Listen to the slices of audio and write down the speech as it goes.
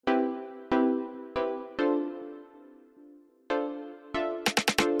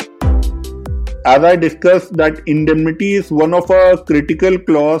as I discussed, that indemnity is one of a critical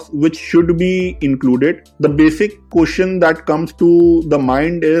clause which should be included. The basic question that comes to the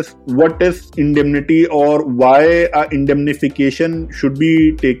mind is what is indemnity or why a indemnification should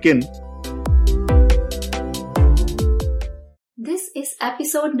be taken. This is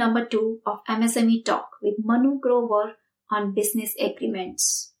episode number 2 of MSME Talk with Manu Grover on business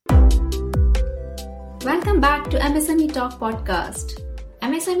agreements. Welcome back to MSME Talk podcast.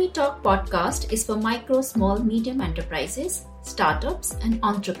 MSME Talk podcast is for micro, small, medium enterprises, startups and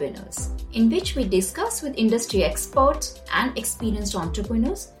entrepreneurs, in which we discuss with industry experts and experienced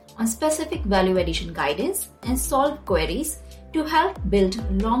entrepreneurs on specific value addition guidance and solve queries to help build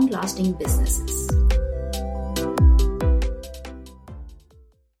long-lasting businesses.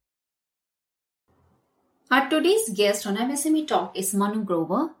 Our today's guest on MSME Talk is Manu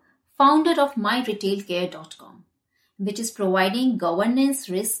Grover, founder of MyRetailCare.com, which is providing governance,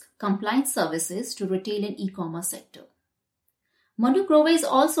 risk, compliance services to retail and e-commerce sector. Manu Grover is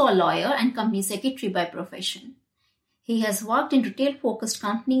also a lawyer and company secretary by profession. He has worked in retail-focused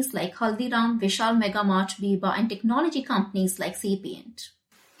companies like Haldiram, Vishal Mega Mart, Biba, and technology companies like Sapient.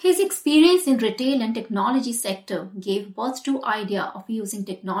 His experience in retail and technology sector gave birth to idea of using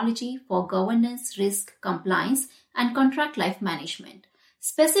technology for governance, risk, compliance, and contract life management,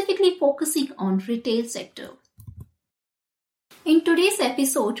 specifically focusing on retail sector. In today's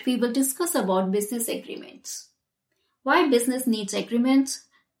episode, we will discuss about business agreements. Why business needs agreements,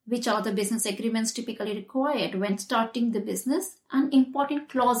 which are the business agreements typically required when starting the business, and important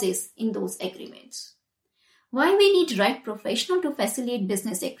clauses in those agreements. Why we need right professional to facilitate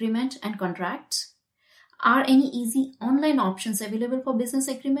business agreement and contracts. Are any easy online options available for business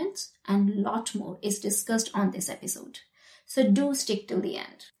agreements? And lot more is discussed on this episode. So do stick till the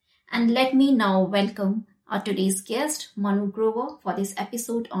end. And let me now welcome our today's guest, Manu Grover, for this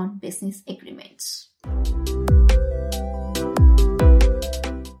episode on business agreements.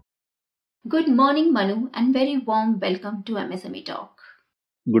 Good morning, Manu, and very warm welcome to MSME Talk.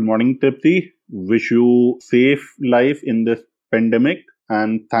 Good morning, Tripti. Wish you safe life in this pandemic,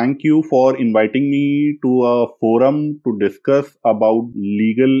 and thank you for inviting me to a forum to discuss about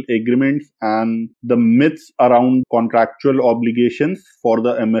legal agreements and the myths around contractual obligations for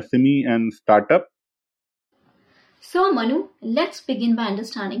the MSME and startup. So Manu, let's begin by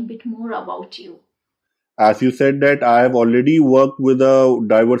understanding a bit more about you. As you said that I have already worked with a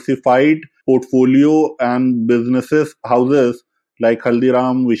diversified portfolio and businesses houses like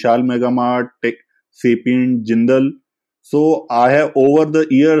Haldiram, Vishal Mega Mart, Sapient, Jindal. So over the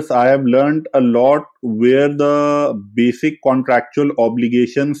years, I have learned a lot where the basic contractual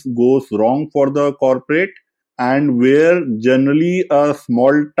obligations goes wrong for the corporate and where generally a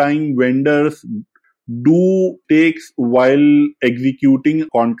small time vendors do takes while executing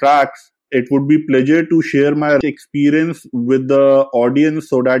contracts. It would be pleasure to share my experience with the audience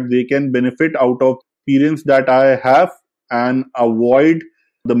so that they can benefit out of experience that I have and avoid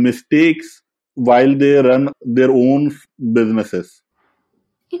the mistakes while they run their own businesses.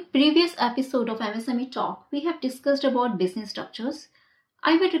 In previous episode of MSME Talk, we have discussed about business structures.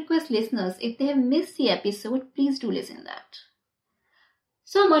 I would request listeners, if they have missed the episode, please do listen that.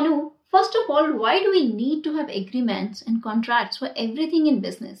 So Manu, first of all, why do we need to have agreements and contracts for everything in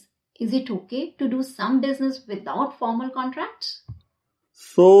business? Is it okay to do some business without formal contracts?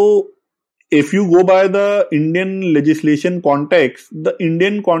 So, if you go by the Indian legislation context, the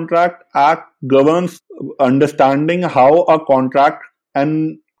Indian Contract Act governs understanding how a contract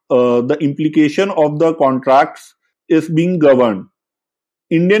and the implication of the contracts is being governed.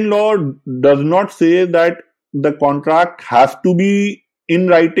 Indian law does not say that the contract has to be in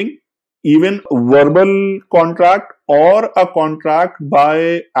writing. Even verbal contract or a contract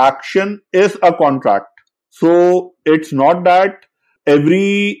by action is a contract. So it's not that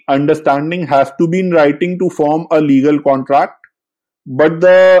every understanding has to be in writing to form a legal contract. But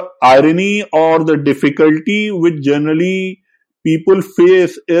the irony or the difficulty which generally people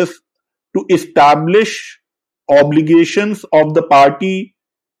face is to establish obligations of the party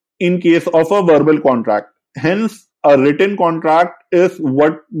in case of a verbal contract. Hence, a written contract is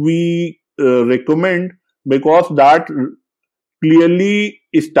what we recommend because that clearly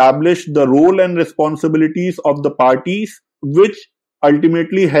establish the role and responsibilities of the parties, which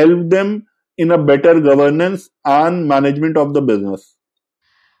ultimately help them in a better governance and management of the business.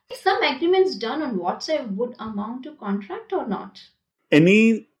 Some agreements done on WhatsApp would amount to contract or not?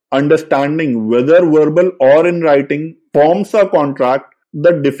 Any understanding, whether verbal or in writing, forms a contract.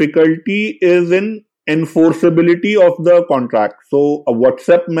 The difficulty is in enforceability of the contract. So a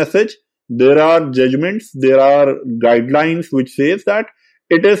WhatsApp message, there are judgments, there are guidelines which says that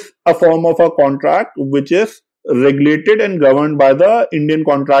it is a form of a contract which is regulated and governed by the Indian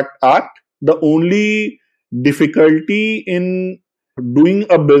Contract Act. The only difficulty in doing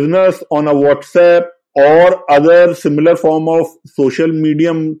a business on a WhatsApp or other similar form of social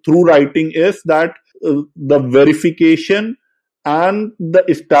medium through writing is that the verification and the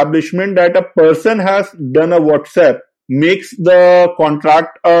establishment that a person has done a WhatsApp makes the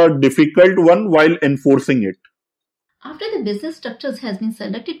contract a difficult one while enforcing it. After the business structures has been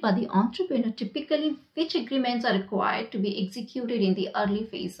selected by the entrepreneur, typically which agreements are required to be executed in the early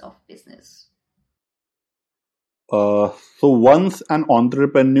phase of business? So once an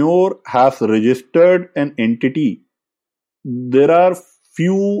entrepreneur has registered an entity, there are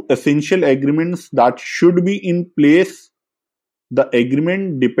few essential agreements that should be in place. The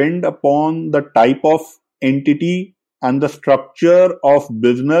agreement depend upon the type of entity and the structure of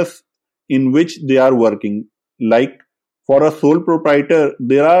business in which they are working. Like for a sole proprietor,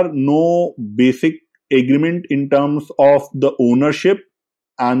 there are no basic agreement in terms of the ownership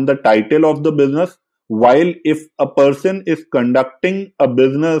and the title of the business. While if a person is conducting a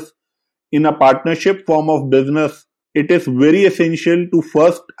business in a partnership form of business, it is very essential to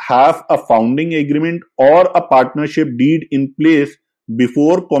first have a founding agreement or a partnership deed in place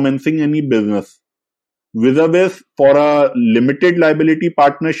before commencing any business. Vis-a-vis, for a limited liability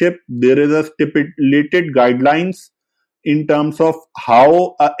partnership, there is a stipulated guidelines in terms of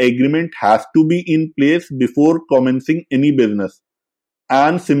how an agreement has to be in place before commencing any business.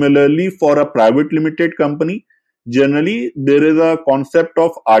 And similarly, for a private limited company, generally there is a concept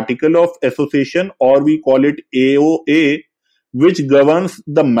of article of association, or we call it AOA, which governs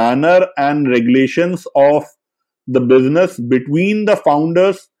the manner and regulations of the business between the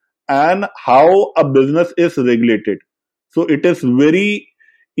founders and how a business is regulated. So it is very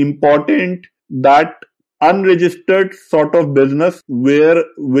important that unregistered sort of business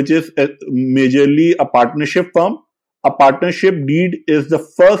which is majorly a partnership firm, a partnership deed is the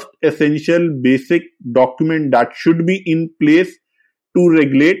first essential basic document that should be in place to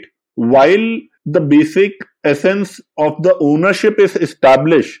regulate. While the basic essence of the ownership is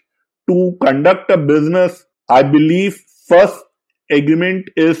established to conduct a business, I believe first agreement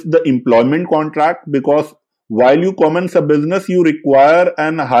is the employment contract, because while you commence a business, you require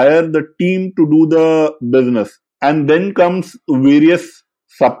and hire the team to do the business. And then comes various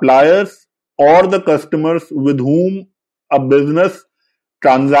suppliers or the customers with whom a business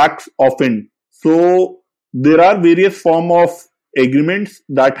transacts often. So there are various form of agreements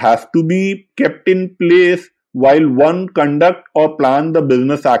that has to be kept in place while one conduct or plan the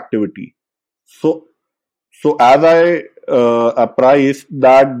business activity. So as I apprised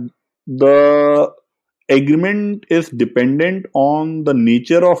that the agreement is dependent on the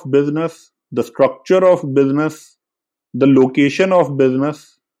nature of business, the structure of business, the location of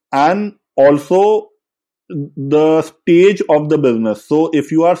business, and also the stage of the business. So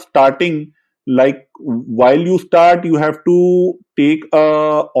if you are starting, like while you start, you have to take a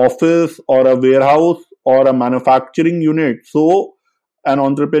office or a warehouse or a manufacturing unit. So an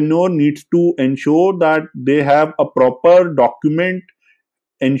entrepreneur needs to ensure that they have a proper document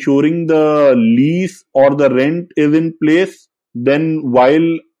ensuring the lease or the rent is in place. Then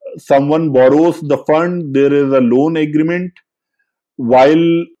while someone borrows the fund, there is a loan agreement.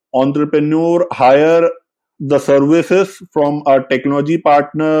 While entrepreneur hire the services from a technology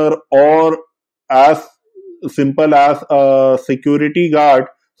partner or as simple as a security guard,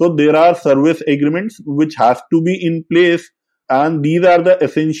 so there are service agreements which has to be in place, and these are the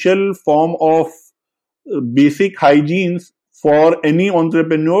essential form of basic hygienes for any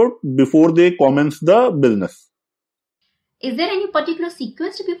entrepreneur before they commence the business. Is there any particular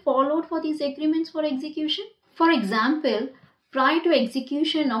sequence to be followed for these agreements for execution? For example, prior to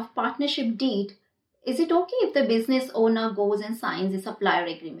execution of partnership deed, is it okay if the business owner goes and signs a supplier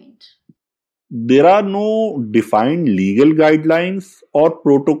agreement? There are no defined legal guidelines or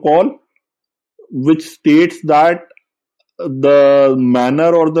protocol which states that the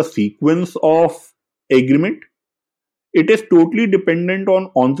manner or the sequence of agreement. It is totally dependent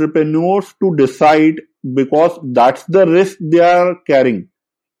on entrepreneurs to decide, because that's the risk they are carrying.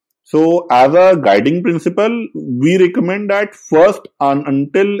 So as a guiding principle, we recommend that first,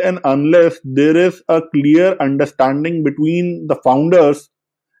 until and unless there is a clear understanding between the founders,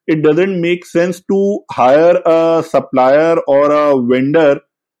 it doesn't make sense to hire a supplier or a vendor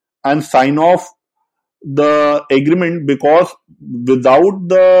and sign off the agreement, because without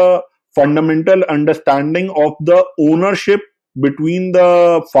the fundamental understanding of the ownership between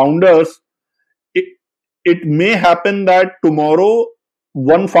the founders, it may happen that tomorrow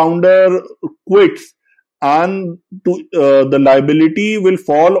one founder quits and the liability will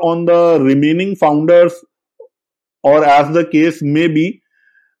fall on the remaining founders, or as the case may be.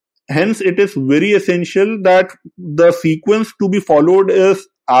 Hence, it is very essential that the sequence to be followed is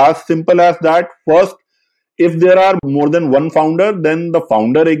as simple as that. First, if there are more than one founder, then the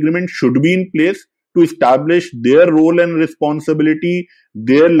founder agreement should be in place to establish their role and responsibility,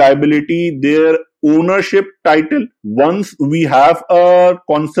 their liability, their ownership title. Once we have a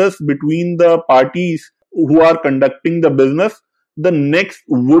consensus between the parties who are conducting the business, the next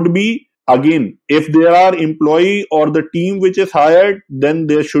would be, again, if there are employee or the team which is hired, then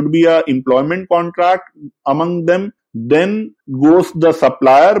there should be a employment contract among them. Then goes the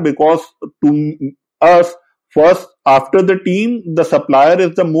supplier, because to us, first, after the team, the supplier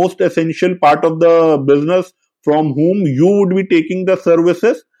is the most essential part of the business from whom you would be taking the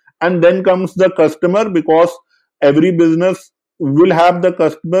services. And then comes the customer, because every business will have the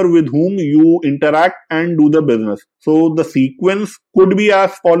customer with whom you interact and do the business. So the sequence could be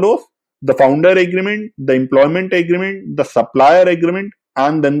as follows: the founder agreement, the employment agreement, the supplier agreement,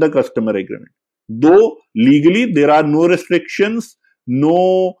 and then the customer agreement. Though legally there are no restrictions,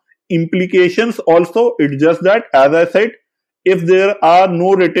 no implications also, it's just that, as I said, if there are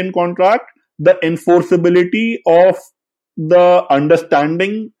no written contract, the enforceability of the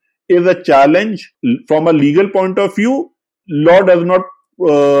understanding is a challenge from a legal point of view. Law does not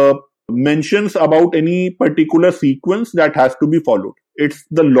mentions about any particular sequence that has to be followed. It's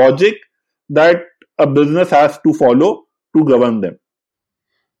the logic that a business has to follow to govern them.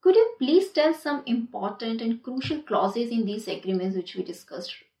 Could you please tell some important and crucial clauses in these agreements which we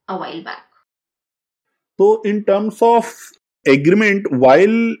discussed a while back? So, in terms of agreement,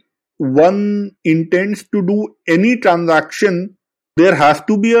 while one intends to do any transaction, there has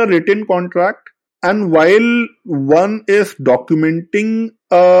to be a written contract. And while one is documenting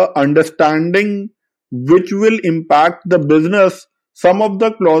a understanding which will impact the business, some of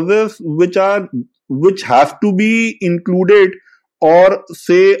the clauses which has to be included, or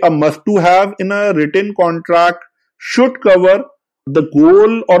say a must to have in a written contract, should cover the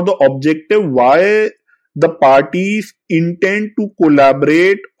goal or the objective why the parties intend to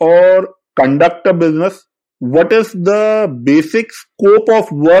collaborate or conduct a business. What is the basic scope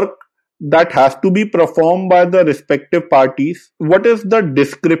of work that has to be performed by the respective parties? What is the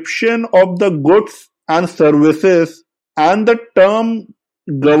description of the goods and services and the term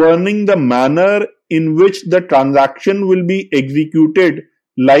governing the manner in which the transaction will be executed,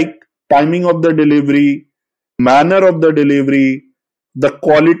 like timing of the delivery, manner of the delivery, the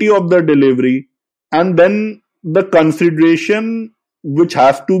quality of the delivery, and then the consideration which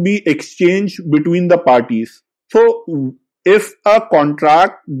has to be exchanged between the parties. So, if a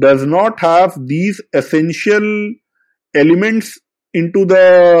contract does not have these essential elements into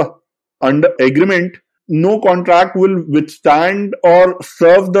the agreement, no contract will withstand or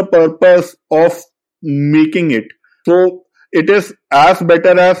serve the purpose of making it. So it is as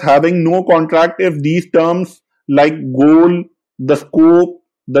better as having no contract if these terms like goal, the scope,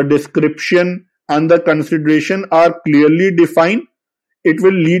 the description, and the consideration are clearly defined. It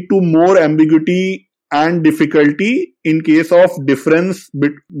will lead to more ambiguity and difficulty in case of difference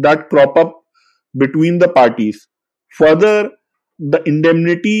that crop up between the parties. Further, the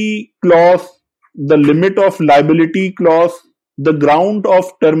indemnity clause, the limit of liability clause, the ground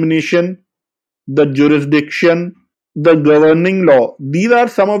of termination, the jurisdiction, the governing law. These are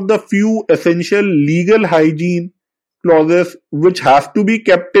some of the few essential legal hygiene clauses which have to be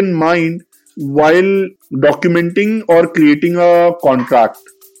kept in mind while documenting or creating a contract.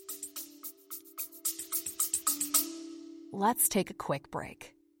 Let's take a quick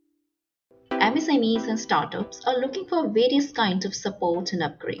break. MSMEs and startups are looking for various kinds of support and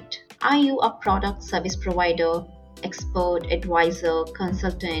upgrade. Are you a product service provider, expert, advisor,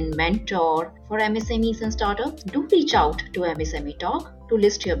 consultant, mentor for MSMEs and startups? Do reach out to MSME Talk to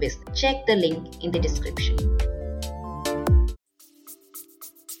list your business. Check the link in the description.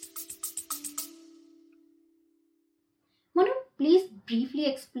 Manu, please briefly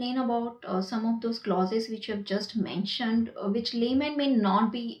explain about some of those clauses which you have just mentioned, which laymen may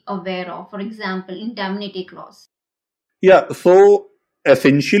not be aware of. For example, indemnity clause. Yeah, so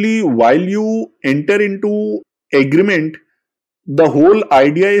essentially, while you enter into agreement, the whole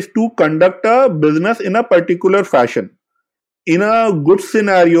idea is to conduct a business in a particular fashion. In a good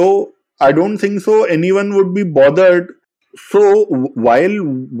scenario, I don't think so anyone would be bothered. So while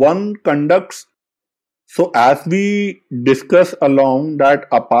one conducts, so as we discuss along, that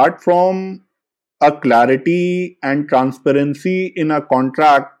apart from a clarity and transparency in a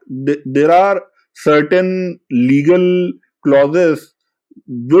contract, there are certain legal clauses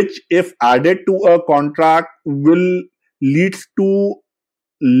which if added to a contract will leads to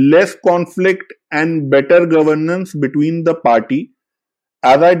less conflict and better governance between the party.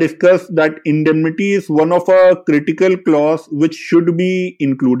 As I discussed, that indemnity is one of a critical clause which should be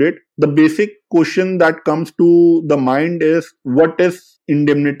included. The basic question that comes to the mind is what is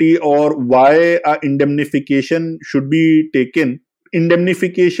indemnity or why a indemnification should be taken.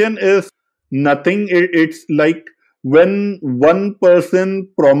 Indemnification is nothing. It's like when one person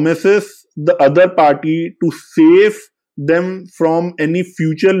promises the other party to save them from any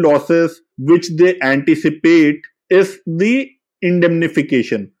future losses which they anticipate is the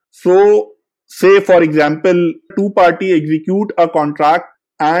indemnification. So, say for example, two party execute a contract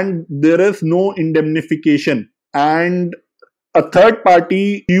and there is no indemnification, and a third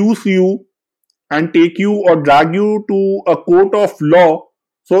party sues you and take you or drag you to a court of law.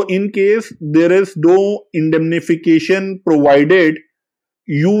 So, in case there is no indemnification provided,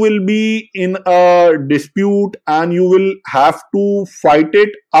 you will be in a dispute and you will have to fight it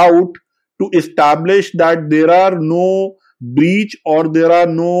out to establish that there are no breach or there are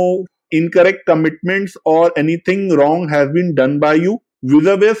no incorrect commitments or anything wrong has been done by you.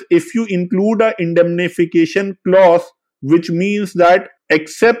 Vis-a-vis, if you include a indemnification clause, which means that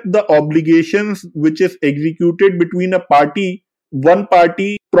except the obligations which is executed between a party, one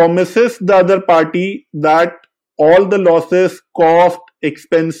party promises the other party that all the losses, cost,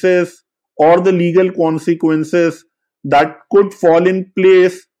 expenses, or the legal consequences that could fall in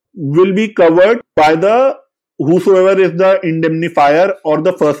place will be covered by the whosoever is the indemnifier or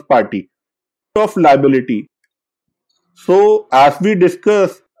the first party of liability. So, as we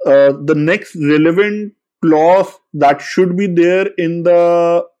discussed, the next relevant clause that should be there in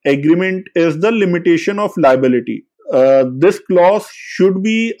the agreement is the limitation of liability. This clause should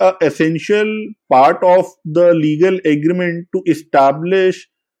be an essential part of the legal agreement to establish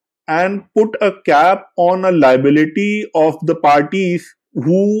and put a cap on a liability of the parties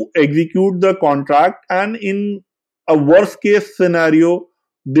who execute the contract, and in a worst case scenario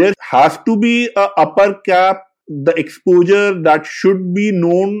there has to be a upper cap, the exposure that should be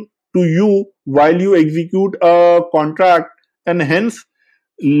known to you while you execute a contract, and hence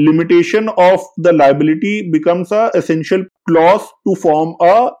limitation of the liability becomes a essential clause to form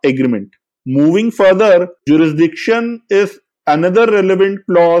a agreement. Moving further, jurisdiction is another relevant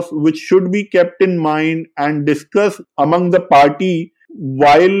clause which should be kept in mind and discussed among the party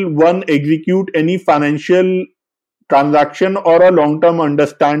while one execute any financial transaction or a long-term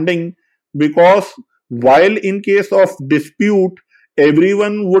understanding, because while in case of dispute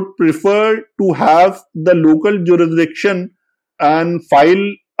everyone would prefer to have the local jurisdiction and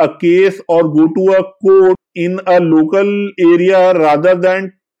file a case or go to a court in a local area rather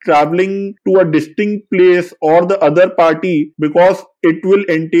than traveling to a distinct place or the other party, because it will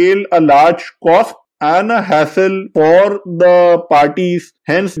entail a large cost and a hassle for the parties.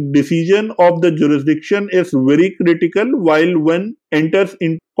 Hence, decision of the jurisdiction is very critical while one enters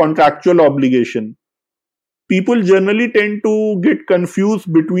in contractual obligation. People generally tend to get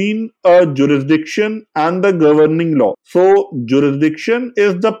confused between a jurisdiction and the governing law. So, jurisdiction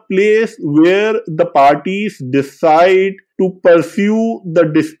is the place where the parties decide to pursue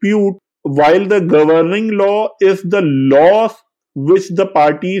the dispute, while the governing law is the laws which the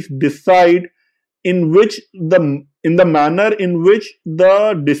parties decide in the manner in which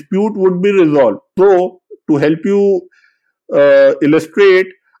the dispute would be resolved. So, to help you illustrate,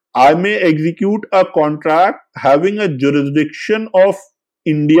 I may execute a contract having a jurisdiction of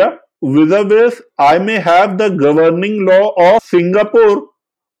India, vis-a-vis I may have the governing law of Singapore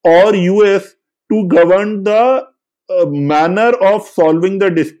or US to govern the manner of solving the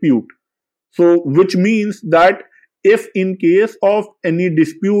dispute. So, which means that if in case of any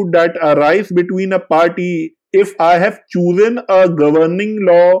dispute that arises between a party, if I have chosen a governing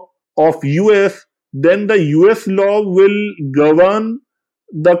law of US, then the US law will govern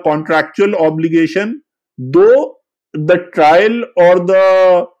the contractual obligation, though the trial or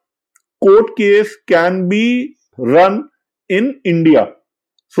the court case can be run in India.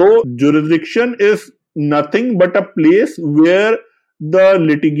 So, jurisdiction is nothing but a place where the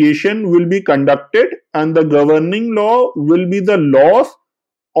litigation will be conducted, and the governing law will be the laws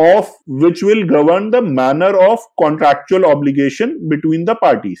of which will govern the manner of contractual obligation between the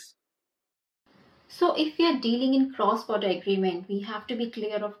parties. So, if we are dealing in cross border agreement, we have to be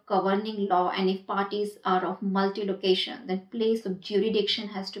clear of governing law, and if parties are of multi location, then place of jurisdiction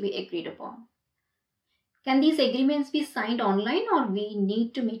has to be agreed upon. Can these agreements be signed online or we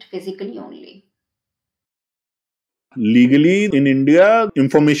need to meet physically only? Legally, in India,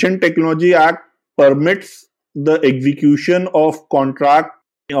 Information Technology Act permits the execution of contract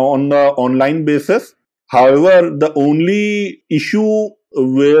on the online basis. However, the only issue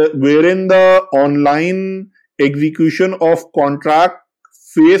wherein the online execution of contract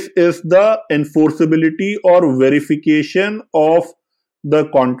face is the enforceability or verification of the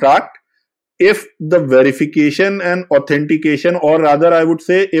contract. If the verification and authentication, or rather I would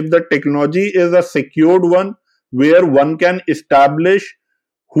say if the technology is a secured one where one can establish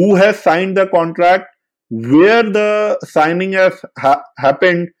who has signed the contract, where the signing has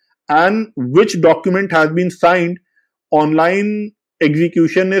happened, and which document has been signed, online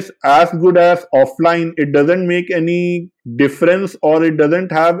execution is as good as offline. It doesn't make any difference or it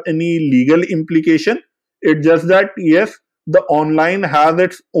doesn't have any legal implication. It's just that, yes, the online has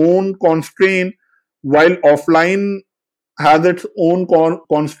its own constraint while offline has its own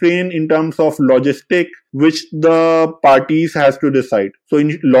constraint in terms of logistic, which the parties has to decide. So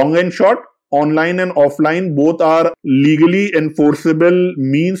in long and short, online and offline both are legally enforceable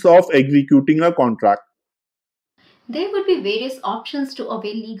means of executing a contract. There would be various options to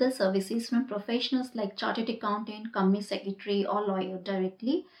avail legal services from professionals like chartered accountant, company secretary, or lawyer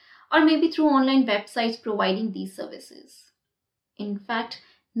directly, or maybe through online websites providing these services. In fact,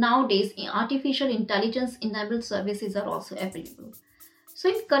 nowadays artificial intelligence enabled services are also available. So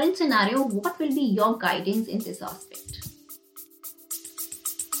in current scenario, what will be your guidance in this aspect?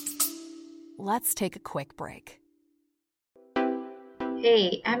 Let's take a quick break.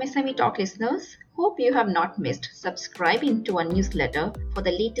 Hey, MSME Talk listeners, hope you have not missed subscribing to our newsletter for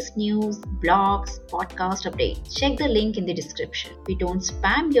the latest news, blogs, podcast updates. Check the link in the description. We don't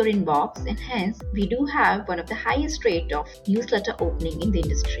spam your inbox and hence we do have one of the highest rate of newsletter opening in the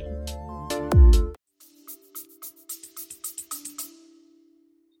industry.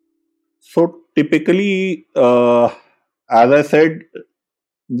 So typically, as I said,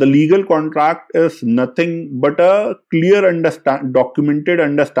 the legal contract is nothing but a clear documented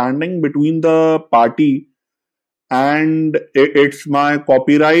understanding between the party, and it's my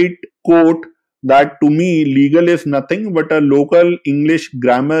copyright quote that to me legal is nothing but a local English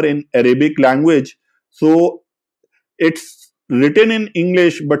grammar in Arabic language. So it's written in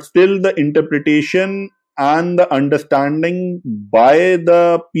English, but still the interpretation and the understanding by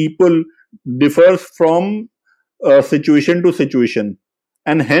the people differs from situation to situation.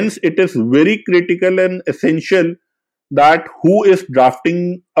 And hence it is very critical and essential that who is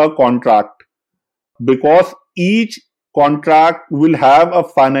drafting a contract, because each contract will have a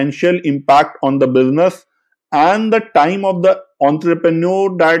financial impact on the business and the time of the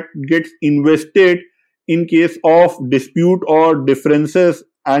entrepreneur that gets invested in case of dispute or differences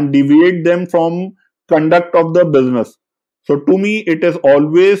and deviate them from conduct of the business. So to me it is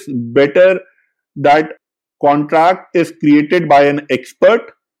always better that contract is created by an expert.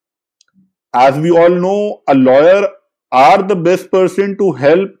 As we all know, a lawyer are the best person to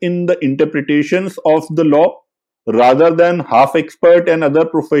help in the interpretations of the law rather than half expert and other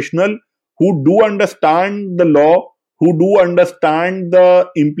professional who do understand the law, who do understand the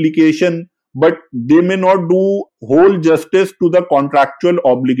implication, but they may not do whole justice to the contractual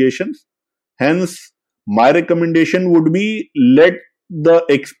obligations. Hence, my recommendation would be let the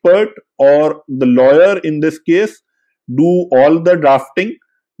expert or the lawyer in this case do all the drafting,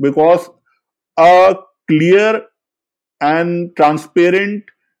 because a clear and transparent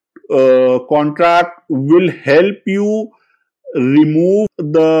contract will help you remove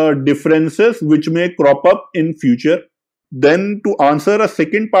the differences which may crop up in future. Then to answer a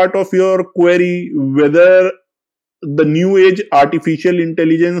second part of your query, whether the new age artificial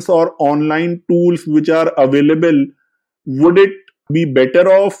intelligence or online tools which are available, would it be better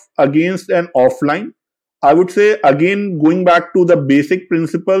off against an offline? I would say, again, going back to the basic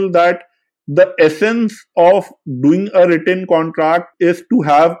principle that the essence of doing a written contract is to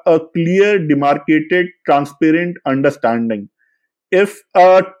have a clear, demarcated, transparent understanding. If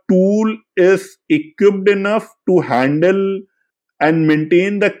a tool is equipped enough to handle and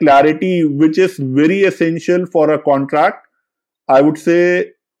maintain the clarity which is very essential for a contract, I would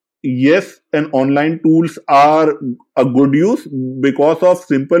say yes, and online tools are a good use because of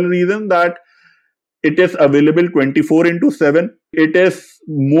simple reason that it is available 24 into 7. It is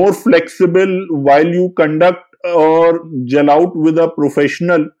more flexible while you conduct or gel out with a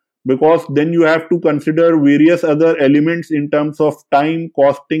professional, because then you have to consider various other elements in terms of time,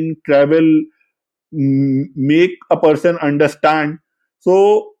 costing, travel, make a person understand.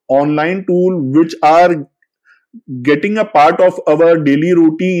 So online tool which are getting a part of our daily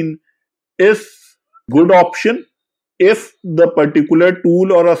routine is good option if the particular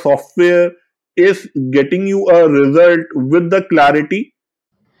tool or a software is getting you a result with the clarity.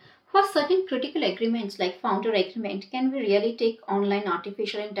 For certain critical agreements like founder agreement, can we really take online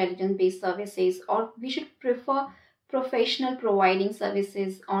artificial intelligence based services, or we should prefer professional providing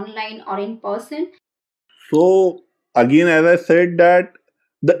services online or in person? So again, as I said, that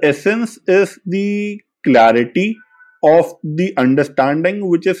the essence is the clarity of the understanding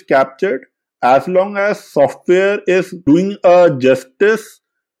which is captured. As long as software is doing a justice,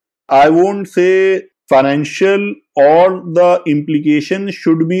 I won't say financial or the implication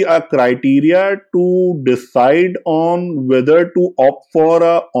should be a criteria to decide on whether to opt for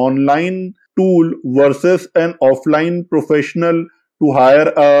a online tool versus an offline professional to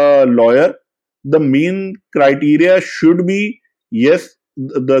hire a lawyer. The main criteria should be, yes,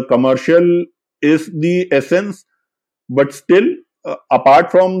 the commercial is the essence, but still,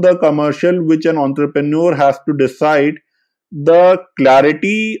 apart from the commercial which an entrepreneur has to decide, the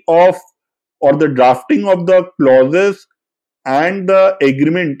clarity of or the drafting of the clauses and the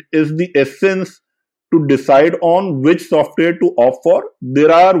agreement is the essence to decide on which software to opt for.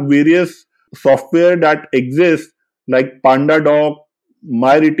 There are various software that exist like PandaDoc,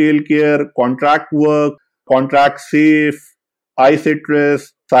 My Retail Care, Contract Work, Contract Safe, iCitrus,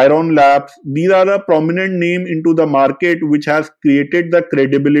 Cyron Labs. These are a prominent name into the market which has created the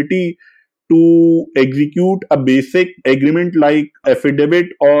credibility to execute a basic agreement like affidavit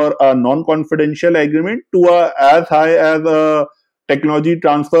or a non-confidential agreement to as high as a technology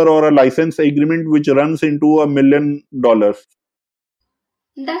transfer or a license agreement which runs into $1 million.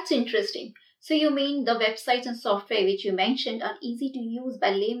 That's interesting. So you mean the websites and software which you mentioned are easy to use by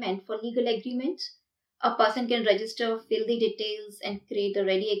laymen for legal agreements? A person can register, fill the details, and create the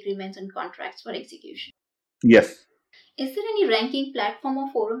ready agreements and contracts for execution. Yes. Is there any ranking platform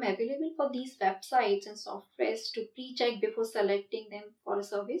or forum available for these websites and softwares to pre-check before selecting them for a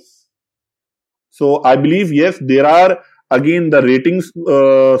service? So I believe, yes, there are again the ratings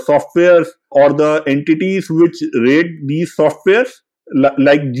softwares or the entities which rate these softwares.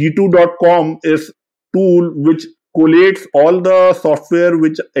 Like G2.com is tool which collates all the software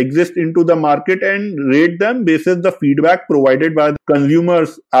which exist into the market and rate them basis the feedback provided by the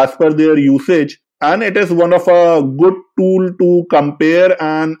consumers as per their usage. And it is one of a good tool to compare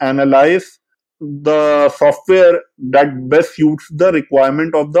and analyze the software that best suits the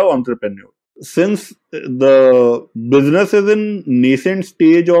requirement of the entrepreneur. Since the business is in nascent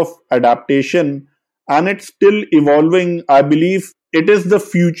stage of adaptation and it's still evolving, I believe it is the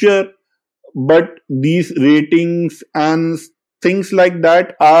future, but these ratings and things like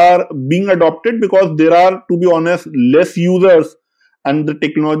that are being adopted because there are, to be honest, less users and the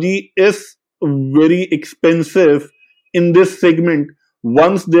technology is very expensive in this segment.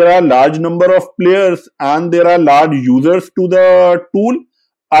 Once there are large number of players and there are large users to the tool,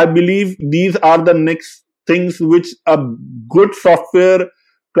 I believe these are the next things which a good software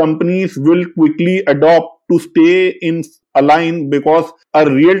companies will quickly adopt to stay in align, because a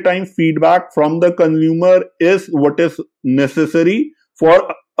real time feedback from the consumer is what is necessary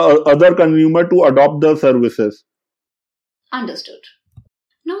for other consumer to adopt the services. Understood.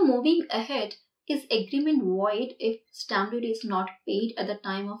 Now moving ahead, is agreement void if stamp duty is not paid at the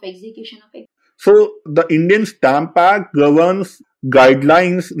time of execution of agreement? So the Indian Stamp Act governs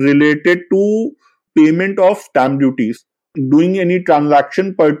guidelines related to payment of stamp duties, doing any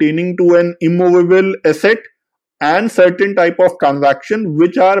transaction pertaining to an immovable asset and certain type of transaction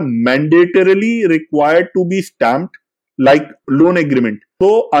which are mandatorily required to be stamped, like loan agreement.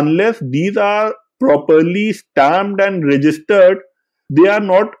 So unless these are properly stamped and registered, they are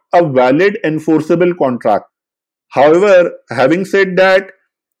not a valid enforceable contract. However, having said that,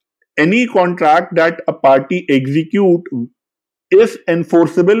 any contract that a party execute is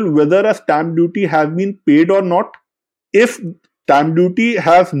enforceable whether a stamp duty has been paid or not. If stamp duty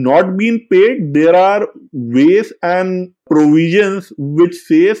has not been paid, there are ways and provisions which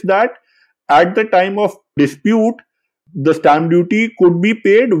says that at the time of dispute, the stamp duty could be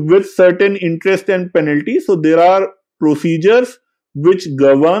paid with certain interest and penalty. So there are procedures which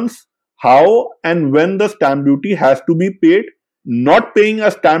governs how and when the stamp duty has to be paid. Not paying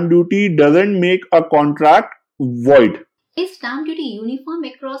a stamp duty doesn't make a contract void. Is stamp duty uniform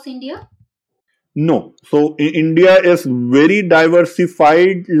across India? No. So India is very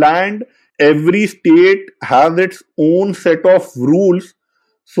diversified land. Every state has its own set of rules.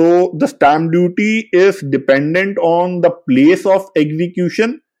 So the stamp duty is dependent on the place of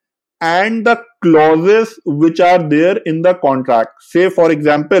execution and the clauses which are there in the contract. Say for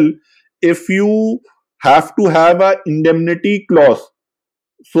example, if you have to have an indemnity clause,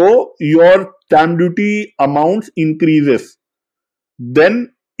 so your stamp duty amounts increases.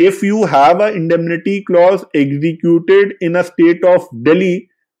 Then if you have an indemnity clause executed in a state of Delhi,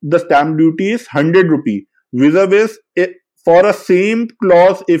 the stamp duty is 100 rupee. Vis-a-vis, for a same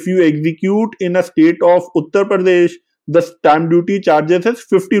clause, if you execute in a state of Uttar Pradesh, the stamp duty charges is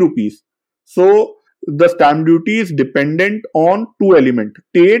 50 rupees. So the stamp duty is dependent on two elements: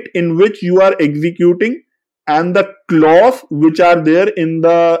 state in which you are executing and the clause which are there in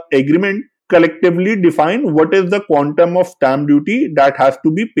the agreement collectively define what is the quantum of stamp duty that has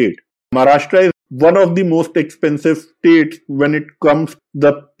to be paid. Maharashtra is one of the most expensive states when it comes to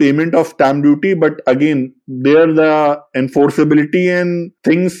the payment of stamp duty, but again, there the enforceability and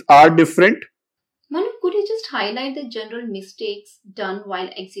things are different. Manu, could you just highlight the general mistakes done while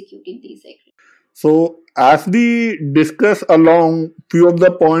executing these agreements? So, as we discuss along few of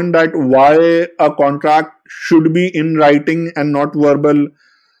the point that why a contract should be in writing and not verbal,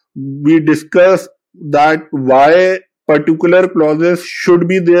 we discuss that why particular clauses should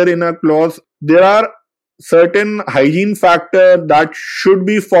be there in a clause. There are certain hygiene factors that should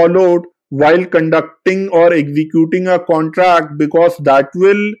be followed while conducting or executing a contract, because that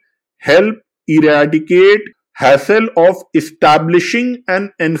will help eradicate hassle of establishing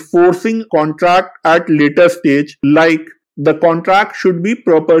and enforcing contract at later stage. Like, the contract should be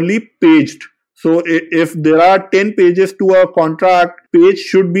properly paged. So if there are 10 pages to a contract, page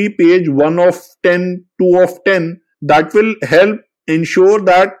should be page 1 of 10, 2 of 10. That will help ensure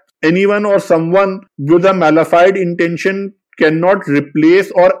that anyone or someone with a malified intention cannot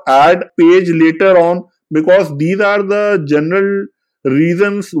replace or add page later on, because these are the general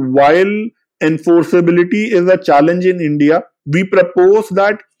reasons while enforceability is a challenge in India. We propose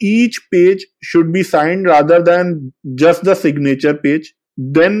that each page should be signed rather than just the signature page.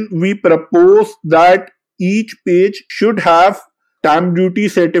 Then we propose that each page should have stamp duty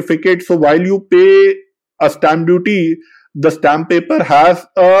certificate. So while you pay a stamp duty, the stamp paper has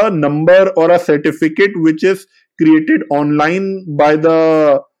a number or a certificate which is created online by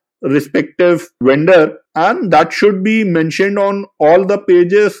the respective vendor, and that should be mentioned on all the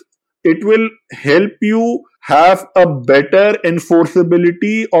pages. It will help you have a better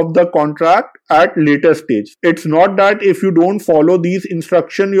enforceability of the contract at later stage. It's not that if you don't follow these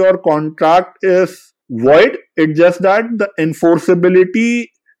instructions, your contract is void. It's just that the enforceability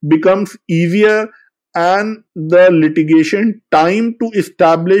becomes easier and the litigation time to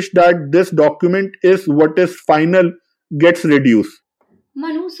establish that this document is what is final gets reduced.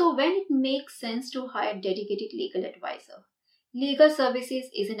 Manu, so when it makes sense to hire dedicated legal advisor? Legal services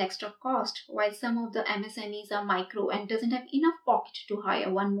is an extra cost, while some of the MSMEs are micro and doesn't have enough pocket to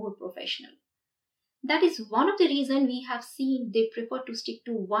hire one more professional. That is one of the reasons we have seen they prefer to stick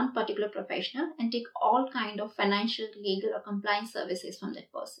to one particular professional and take all kind of financial, legal or compliance services from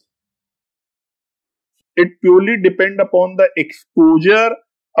that person. It purely depends upon the exposure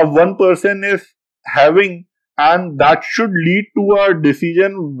a one person is having, and that should lead to a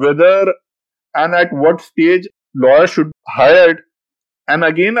decision whether and at what stage lawyer should be hired. And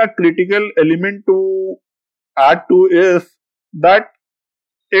again, a critical element to add to is that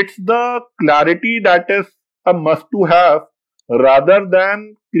it's the clarity that is a must to have rather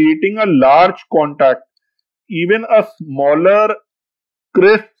than creating a large contract. Even a smaller,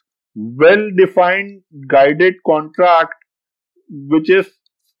 crisp, well defined, guided contract, which is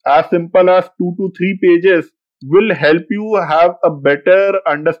as simple as 2 to 3 pages, will help you have a better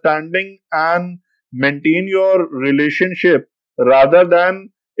understanding and maintain your relationship, rather than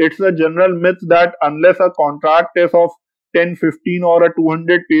it's a general myth that unless a contract is of 10, 15 or a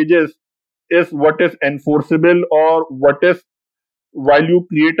 200 pages is what is enforceable or what is while you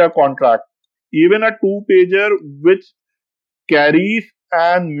create a contract. Even a 2 pager which carries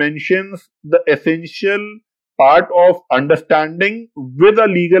and mentions the essential part of understanding with a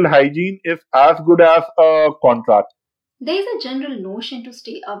legal hygiene is as good as a contract. There is a general notion to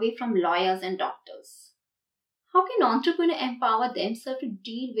stay away from lawyers and doctors. How can entrepreneurs empower themselves to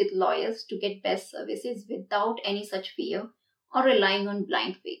deal with lawyers to get best services without any such fear or relying on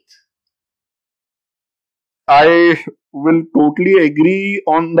blind faith? I will totally agree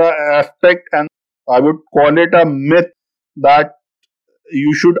on the aspect, and I would call it a myth that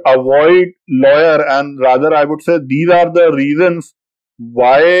you should avoid lawyer, and rather I would say these are the reasons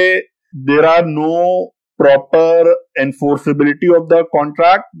why there are no proper enforceability of the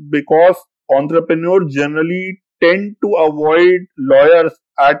contract, because entrepreneurs generally tend to avoid lawyers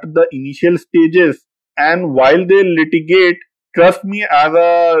at the initial stages, and while they litigate, trust me, as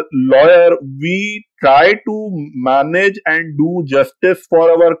a lawyer, we try to manage and do justice for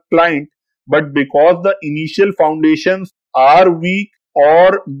our client, but because the initial foundations are weak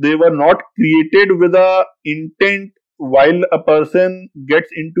or they were not created with a intent while a person gets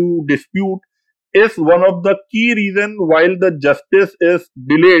into dispute, is one of the key reasons while the justice is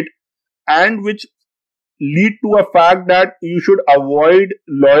delayed, and which lead to a fact that you should avoid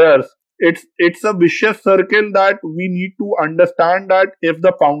lawyers. It's a vicious circle that we need to understand that if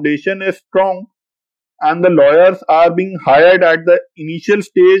the foundation is strong and the lawyers are being hired at the initial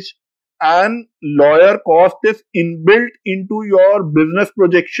stage and lawyer cost is inbuilt into your business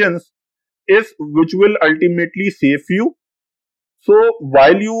projections, is which will ultimately save you. So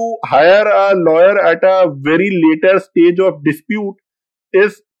while you hire a lawyer at a very later stage of dispute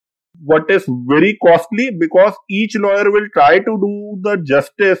is what is very costly, because each lawyer will try to do the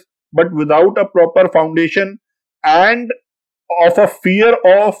justice but without a proper foundation, and of a fear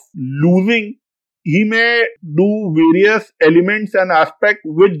of losing, he may do various elements and aspects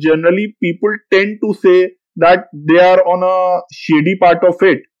which generally people tend to say that they are on a shady part of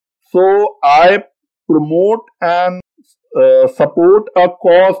it. So I promote and support a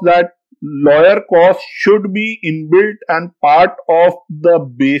cause that lawyer costs should be inbuilt and part of the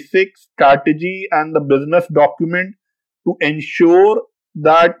basic strategy and the business document to ensure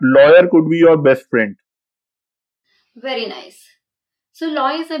that lawyer could be your best friend. Very nice. So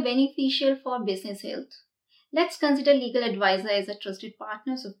lawyers are beneficial for business health. Let's consider legal advisor as a trusted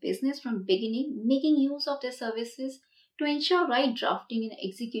partners of business from beginning, making use of their services to ensure right drafting and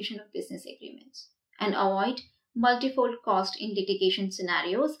execution of business agreements and avoid multifold cost in litigation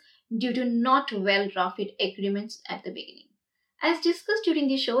scenarios due to not well drafted agreements at the beginning. As discussed during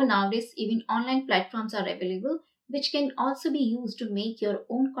the show, nowadays even online platforms are available which can also be used to make your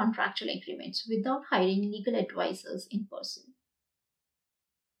own contractual agreements without hiring legal advisors in person.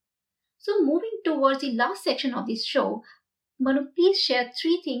 So moving towards the last section of this show, Manu, please share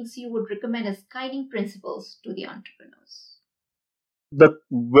 3 things you would recommend as guiding principles to the entrepreneurs. The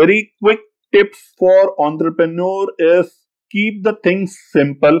very quick tips for entrepreneur is keep the things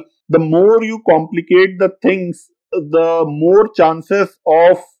simple. The more you complicate the things, the more chances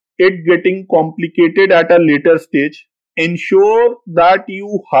of it getting complicated at a later stage. Ensure that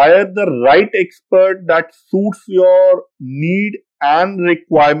you hire the right expert that suits your need and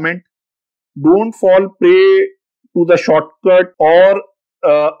requirement. Don't fall prey to the shortcut or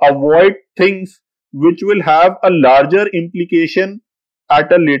avoid things which will have a larger implication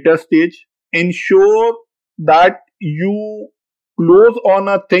at a later stage. Ensure that you close on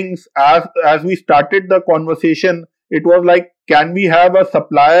a things as we started the conversation. It was like, can we have a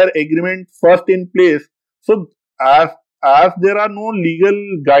supplier agreement first in place? So as there are no legal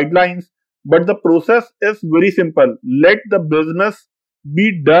guidelines, but the process is very simple. Let the business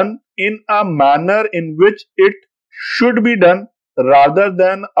be done in a manner in which it should be done, rather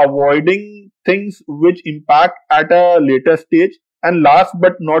than avoiding things which impact at a later stage. And last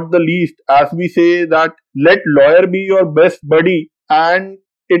but not the least, as we say that let lawyer be your best buddy, and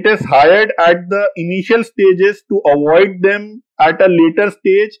it is hired at the initial stages to avoid them at a later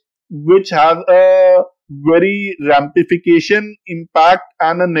stage, which has a very ramification impact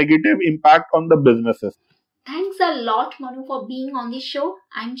and a negative impact on the businesses. Thanks a lot, Manu, for being on the show.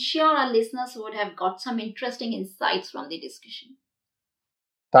 I'm sure our listeners would have got some interesting insights from the discussion.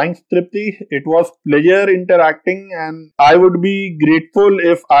 Thanks, Tripti. It was pleasure interacting, and I would be grateful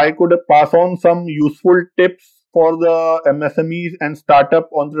if I could pass on some useful tips for the MSMEs and startup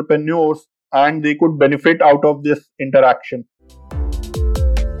entrepreneurs, and they could benefit out of this interaction.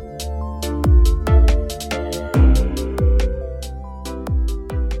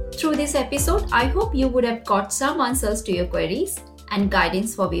 Through this episode, I hope you would have got some answers to your queries and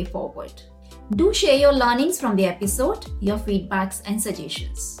guidance for way forward. Do share your learnings from the episode, your feedbacks and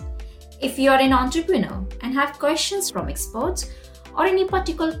suggestions. If you are an entrepreneur and have questions from experts or any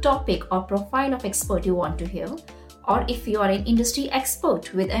particular topic or profile of expert you want to hear, or if you are an industry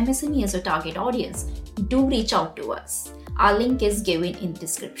expert with MSME as a target audience, do reach out to us. Our link is given in the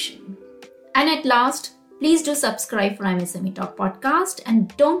description. And at last, please do subscribe for MSME Talk podcast,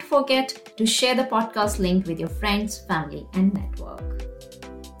 and don't forget to share the podcast link with your friends, family and network.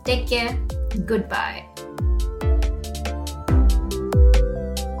 Take care. Goodbye.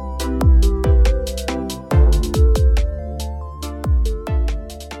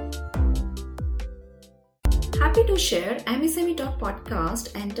 Happy to share MSME Talk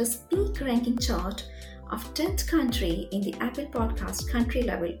podcast enters peak ranking chart of 10th country in the Apple Podcast country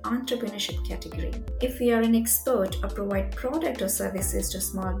level entrepreneurship category. If you are an expert or provide product or services to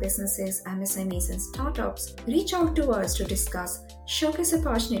small businesses, MSMEs and startups, reach out to us to discuss showcase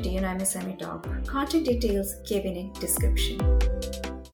opportunity in MSME Talk. Contact details given in description.